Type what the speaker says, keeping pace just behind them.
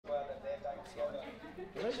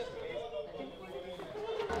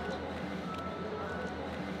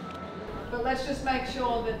But let's just make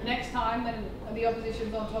sure that next time when the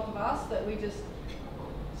opposition's on top of us, that we just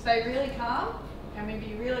stay really calm and we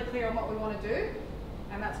be really clear on what we want to do,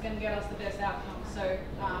 and that's going to get us the best outcome. So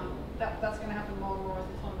that's going to happen more and more as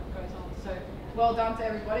the tournament goes on. So well done to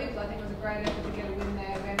everybody, because I think it was a great effort to get a win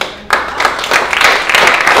there.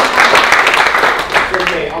 For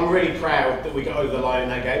me, I'm really proud that we got over the line in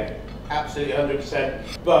that game. Absolutely 100%.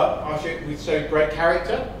 But I think we showed great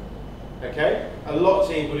character. Okay? A lot of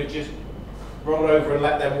teams would have just rolled over and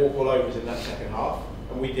let them walk all over us in that second half,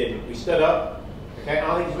 and we didn't. We stood up. Okay?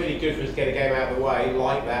 I think it's really good for us to get a game out of the way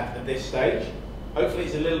like that at this stage. Hopefully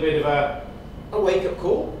it's a little bit of a wake-up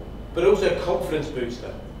call, but also a confidence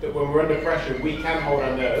booster, that when we're under pressure we can hold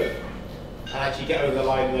our nerve and actually get over the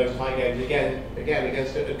line in those tight games again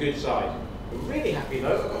against a good side. I'm really happy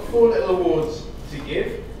though. I've got 4 little awards to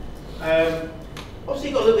give.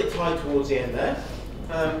 Obviously got a little bit tight towards the end there,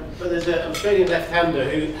 but there's an Australian left-hander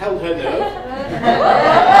who held her nerve.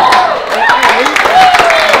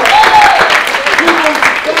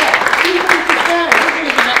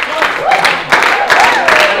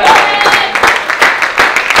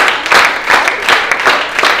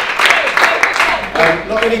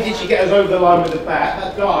 Not only did she get us over the line with the bat,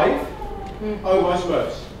 that dive, oh my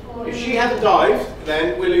smokes. If she hadn't dived,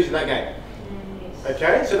 then we're losing that game.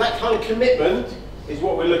 Okay, so that kind of commitment is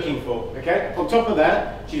what we're looking for. Okay, on top of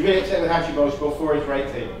that, she's really upset with how she bowled. She scored 4 for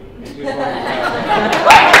 18.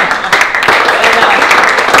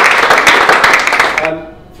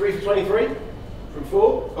 3 for 23 from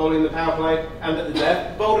 4, bowling the power play and at the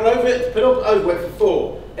death. Bowled it over, put up over, went for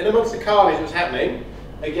 4. In amongst the carnage that was happening,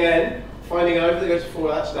 again, finding an over that goes to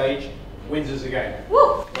 4 at that stage, wins us the game.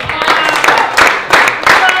 Woo!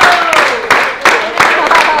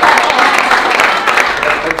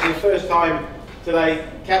 For the first time today,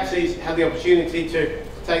 Capsy's had the opportunity to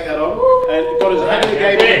take that on and got us ahead of the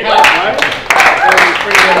game in the power play.